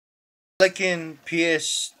Pelican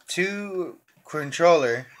PS2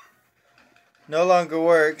 controller no longer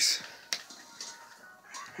works.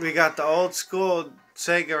 We got the old school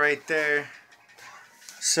Sega right there.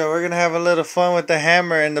 So we're gonna have a little fun with the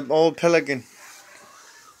hammer and the old Pelican.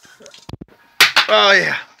 Oh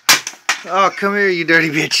yeah. Oh, come here, you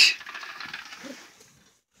dirty bitch.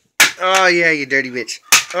 Oh yeah, you dirty bitch.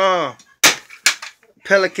 Oh.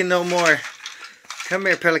 Pelican no more. Come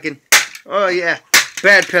here, Pelican. Oh yeah.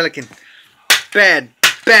 Bad Pelican. Bad.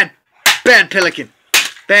 Bad. Bad Pelican.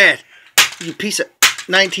 Bad. You piece of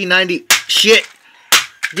 1990 shit.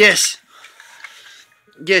 Yes.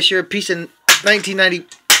 Yes, you're a piece of 1990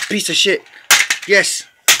 piece of shit. Yes.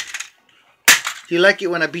 You like it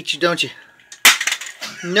when I beat you, don't you?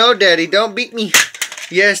 No, Daddy, don't beat me.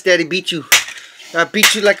 Yes, Daddy, beat you. I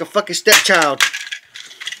beat you like a fucking stepchild.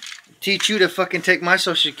 Teach you to fucking take my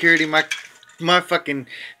social security, my fucking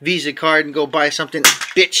Visa card and go buy something,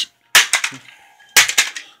 bitch.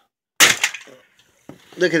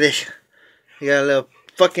 Look at this. You got a little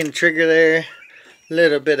fucking trigger there. A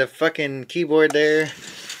little bit of fucking keyboard there.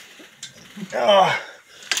 Oh,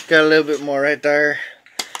 got a little bit more right there.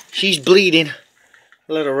 She's bleeding.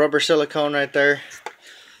 A little rubber silicone right there.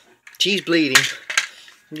 She's bleeding.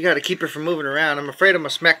 You gotta keep her from moving around. I'm afraid I'm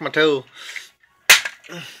gonna smack my toe.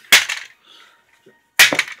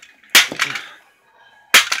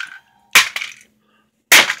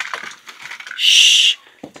 Shh.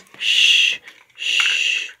 Shh.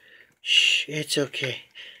 Shh. Shh. It's okay.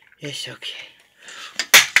 It's okay.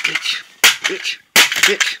 Bitch. Bitch.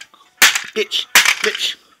 Bitch. Bitch.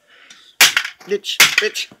 Bitch. Bitch.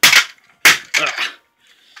 Bitch. Ah.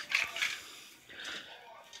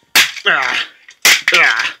 Ah.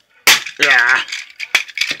 Ah. Ah.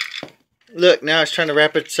 Look, now it's trying to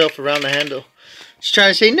wrap itself around the handle. It's trying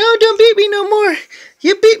to say, no, don't beat me no more.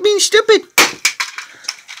 You beat me, stupid.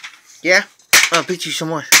 Yeah? I'll beat you some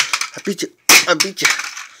more. I'll beat you. I'll beat you.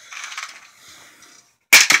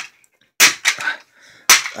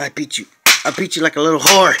 I beat you. I beat you like a little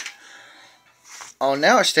whore. Oh,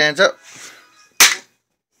 now it stands up.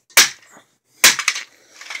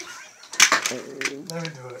 Let me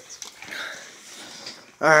do it.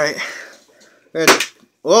 Alright. Ready.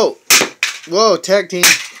 Whoa. Whoa, tag team.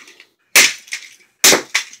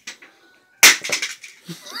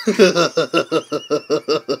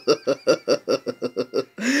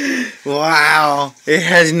 Wow. It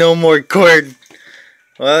has no more cord.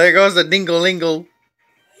 Well, there goes the dingle-lingle.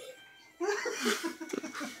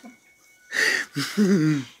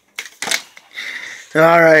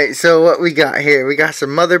 Alright, so what we got here? We got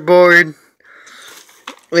some motherboard.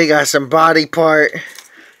 We got some body part.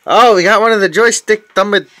 Oh, we got one of the joystick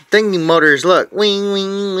thingy motors. Look. Wing,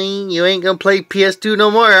 wing, wing. You ain't gonna play PS2 no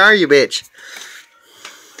more, are you, bitch?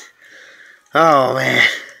 Oh, man.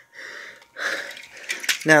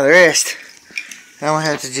 Now the rest. I'm gonna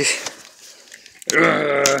have to just...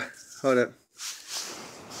 hold up.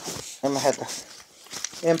 I'm gonna have to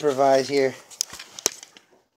improvise here.